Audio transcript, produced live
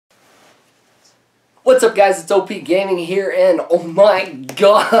What's up guys, it's OP Gaming here, and oh my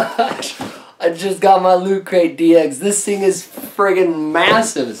gosh, I just got my Lootcrate DX. This thing is friggin'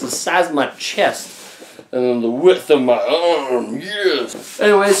 massive. It's the size of my chest and then the width of my arm, yes.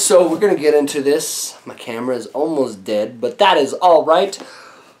 Anyway, so we're gonna get into this. My camera is almost dead, but that is alright.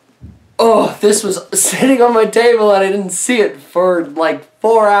 Oh, this was sitting on my table and I didn't see it for like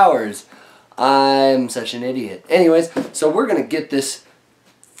 4 hours. I'm such an idiot. Anyways, so we're gonna get this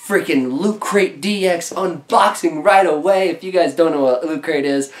freaking Lootcrate DX unboxing right away. If you guys don't know what Lootcrate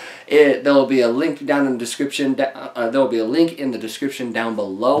is, there'll be a link down in the description. There'll be a link in the description down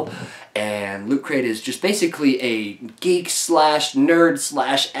below. And Lootcrate is just basically a geek slash nerd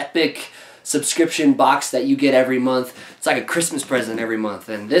slash epic subscription box that you get every month. It's like a Christmas present every month.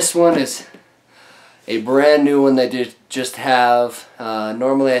 And this one is a brand new one they just have.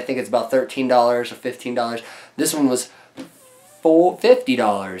 Normally I think it's about $13 or $15. This one was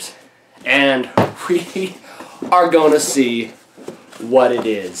 $50, and we are gonna see what it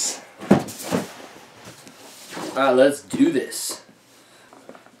is. Alright, let's do this.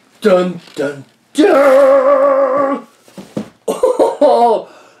 Dun dun dun! Oh,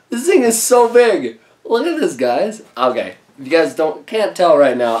 this thing is so big. Look at this, guys. Okay, if you guys can't tell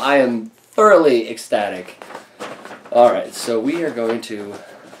right now, I am thoroughly ecstatic. Alright, so we are going to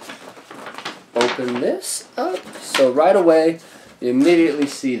open this up. So right away, you immediately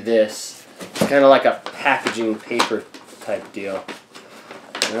see this. It's kind of like a packaging paper type deal.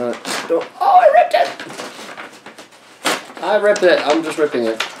 Oh, I ripped it! I ripped it. I'm just ripping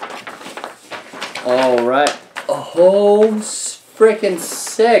it. Alright. Oh, freaking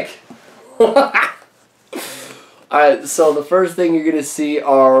sick. Alright, so the first thing you're going to see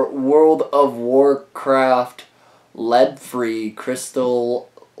are World of Warcraft lead-free crystal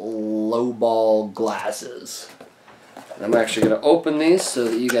lowball glasses. I'm actually going to open these so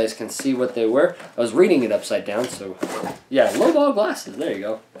that you guys can see what they were. I was reading it upside down, so yeah, lowball glasses, there you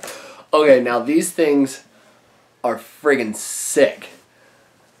go. Okay, now these things are friggin' sick.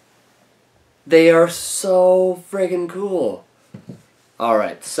 They are so friggin' cool.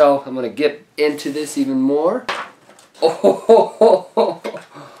 Alright, so I'm going to get into this even more. Oh,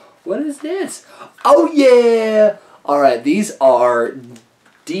 what is this? Oh yeah! Alright, these are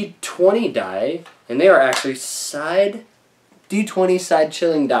D20 die, and they are actually D20 side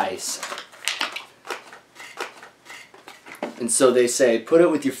chilling dice. And so they say, put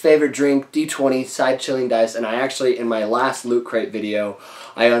it with your favorite drink, D20 side chilling dice, and I actually, in my last Lootcrate video,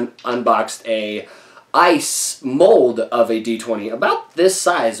 I unboxed a ice mold of a D20, about this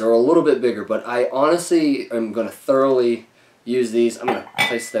size or a little bit bigger, but I honestly am going to thoroughly use these. I'm going to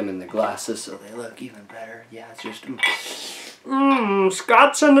place them in the glasses so they look even better. Yeah, it's just...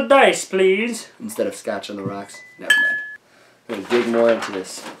 scotch on the dice, please. Instead of scotch on the rocks. Never mind. I'm going to dig more into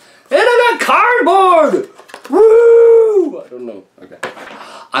this. And I got cardboard! Woo! I don't know. Okay.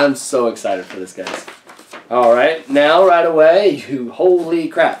 I'm so excited for this, guys. Alright, now right away, holy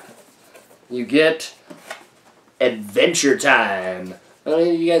crap. You get Adventure Time. I don't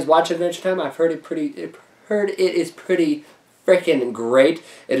know if you guys watch Adventure Time. I've heard it is pretty freaking great.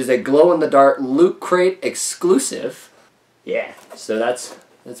 It is a glow-in-the-dark Lootcrate exclusive. Yeah, so that's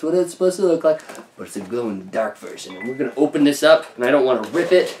what it's supposed to look like, but it's a glow-in-the-dark version. And we're going to open this up, and I don't want to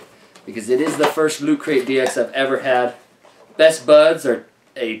rip it, because it is the first Lootcrate DX I've ever had. Best buds are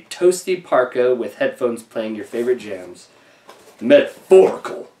a toasty parka with headphones playing your favorite jams.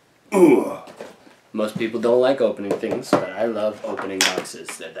 Metaphorical. Ugh. Most people don't like opening things, but I love opening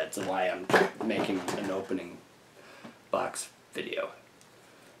boxes. That's why I'm making an opening box video.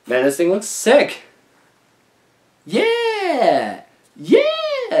 Man, this thing looks sick. Yeah!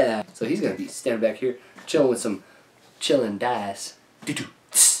 Yeah! So he's going to be standing back here, chilling with some chilling dice.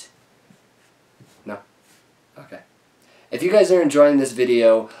 No? Okay. If you guys are enjoying this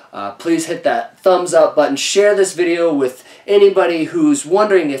video, please hit that thumbs up button. Share this video with anybody who's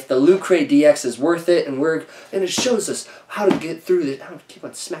wondering if the Lootcrate DX is worth it, and it shows us how to get through this. I don't keep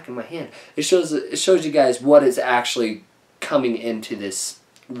on smacking my hand. It shows you guys what is actually coming into this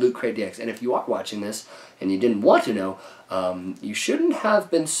Lootcrate DX. And if you are watching this and you didn't want to know, you shouldn't have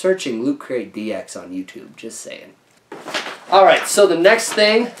been searching Lootcrate DX on YouTube. Just saying. Alright, so the next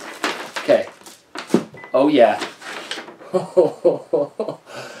thing... Okay. Oh yeah.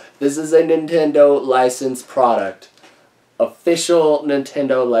 This is a Nintendo licensed product. Official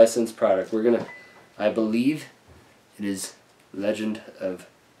Nintendo licensed product. We're gonna... I believe it is Legend of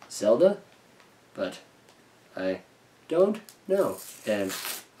Zelda, but I don't know. And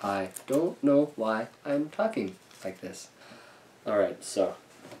I don't know why I'm talking like this. Alright, so,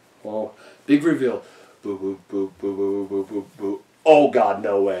 whoa, big reveal. Boo, boo, boo, boo, boo, boo, boo, boo. Oh god,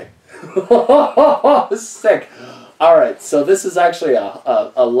 no way. Sick. Alright, so this is actually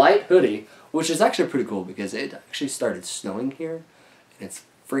a light hoodie, which is actually pretty cool because it actually started snowing here. And it's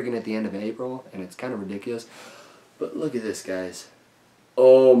friggin' at the end of April, and it's kind of ridiculous. But look at this, guys.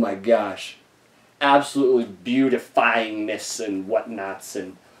 Oh my gosh. Absolutely beautifyingness and whatnots,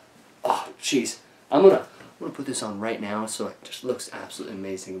 and oh jeez. I'm gonna put this on right now so it just looks absolutely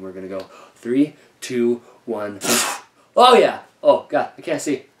amazing. And we're gonna go 3, 2, 1. Oh yeah. Oh god, I can't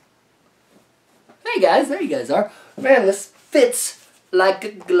see. Hey guys, there you guys are. Man, this fits like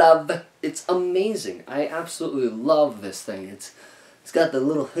a glove. It's amazing. I absolutely love this thing. It's got the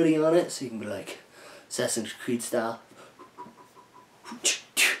little hoodie on it, so you can be like Assassin's Creed style.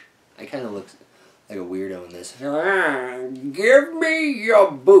 I kind of look like a weirdo in this. Give me your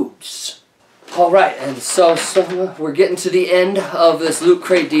boots. Alright, and so we're getting to the end of this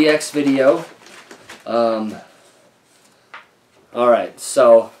Lootcrate DX video. Alright,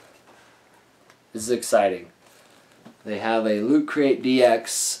 so this is exciting. They have a Lootcrate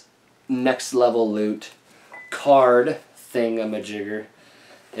DX next level loot card thingamajigger.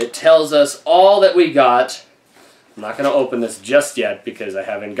 It tells us all that we got. I'm not going to open this just yet because I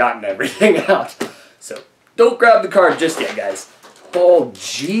haven't gotten everything out. So don't grab the card just yet, guys. Oh,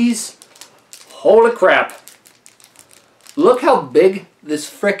 jeez. Holy crap. Look how big this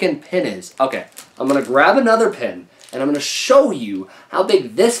frickin' pin is. Okay, I'm going to grab another pin and I'm going to show you how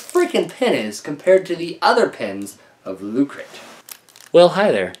big this frickin' pin is compared to the other pins of Lootcrate. Well,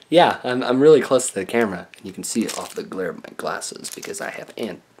 hi there. Yeah, I'm really close to the camera, and you can see it off the glare of my glasses because I have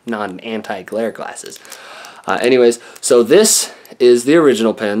non-anti-glare glasses. Anyways, so this is the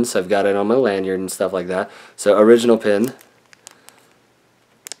original pin, so I've got it on my lanyard and stuff like that. So original pin,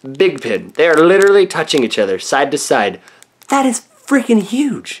 big pin. They are literally touching each other, side to side. That is freaking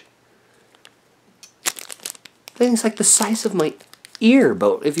huge. Thing's like the size of my ear,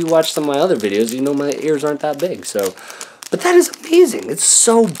 but if you watch some of my other videos, you know my ears aren't that big, so... But that is amazing. It's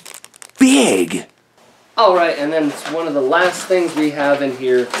so big. Alright, and then one of the last things we have in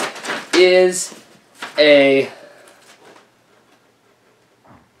here is it's a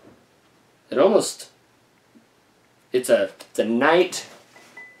night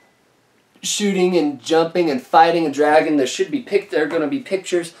shooting and jumping and fighting a dragon. There are going to be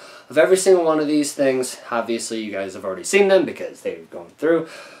pictures of every single one of these things. Obviously, you guys have already seen them because they've gone through.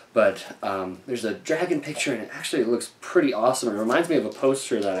 But there's a dragon picture, and it actually looks pretty awesome. It reminds me of a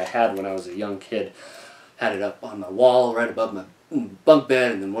poster that I had when I was a young kid. Had it up on my wall right above my bunk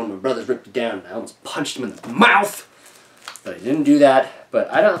bed, and then one of my brothers ripped it down, and I almost punched him in the mouth. But I didn't do that. But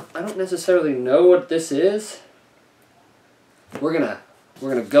I don't necessarily know what this is. We're gonna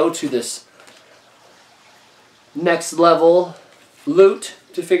go to this next level loot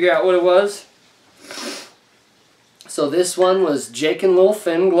to figure out what it was. So this one was Jake and Lil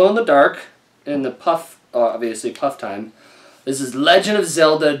Finn Glow in the Dark in the Puff, obviously Puff Time. This is Legend of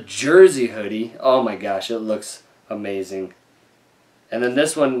Zelda Jersey hoodie. Oh my gosh, it looks amazing. And then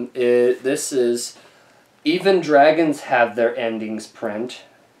this one, this is Even Dragons Have Their Endings print.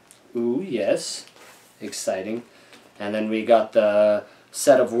 Ooh, yes. Exciting. And then we got the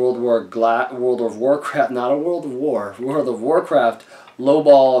set of World of Warcraft, not a World of War, World of Warcraft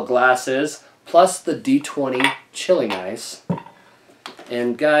lowball glasses, plus the D20 chilling ice.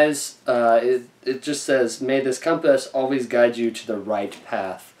 And guys, it just says, may this compass always guide you to the right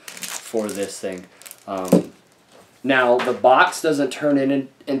path for this thing. Now, the box doesn't turn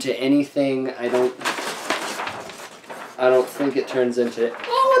into anything. I don't think it turns into...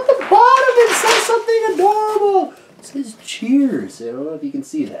 Oh, at the bottom it says something adorable! It says cheers. I don't know if you can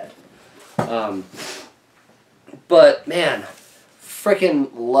see that. But, man,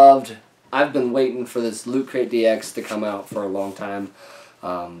 freaking loved... I've been waiting for this Lootcrate DX to come out for a long time.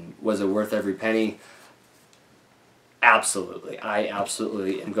 Was it worth every penny? Absolutely. I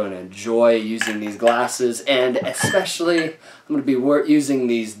absolutely am going to enjoy using these glasses, and especially I'm going to be using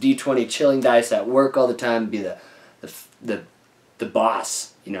these D20 chilling dice at work all the time. Be the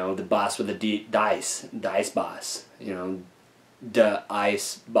boss, you know, the boss with the dice boss, you know, the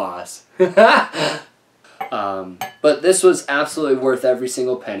ice boss. But this was absolutely worth every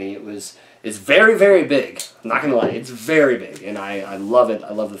single penny. It's very, very big. I'm not gonna lie, it's very big, and I love it.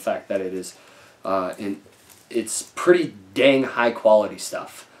 I love the fact that it is, it's pretty dang high quality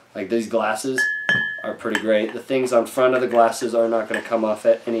stuff. Like, these glasses are pretty great. The things on front of the glasses are not gonna come off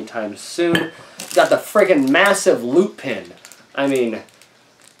at any time soon. It's got the friggin' massive loot pin. I mean,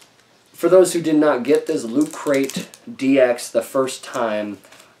 for those who did not get this Lootcrate DX the first time,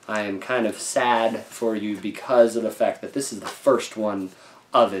 I am kind of sad for you because of the fact that this is the first one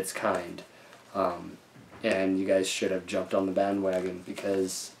of its kind. And you guys should have jumped on the bandwagon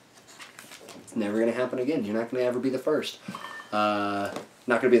because It's never going to happen again. You're not going to ever be the first. Not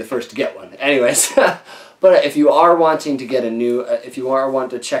going to be the first to get one. Anyways, but if you are wanting to get a new, if you are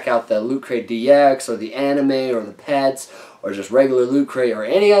wanting to check out the Lootcrate DX or the anime or the pets or just regular Loot Crate or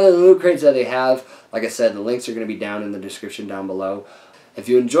any other Loot Crates that they have, like I said, the links are going to be down in the description down below. If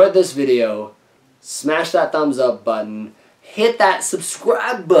you enjoyed this video, smash that thumbs up button, hit that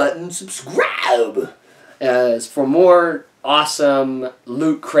subscribe button, subscribe, for more awesome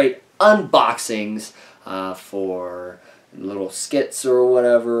Loot Crate unboxings, for little skits or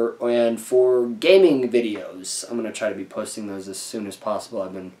whatever, and for gaming videos. I'm going to try to be posting those as soon as possible.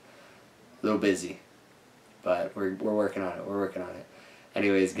 I've been a little busy, but we're working on it. We're working on it.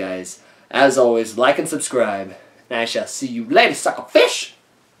 Anyways, guys, as always, like and subscribe, and I shall see you later, sucker fish!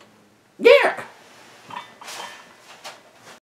 Yeah!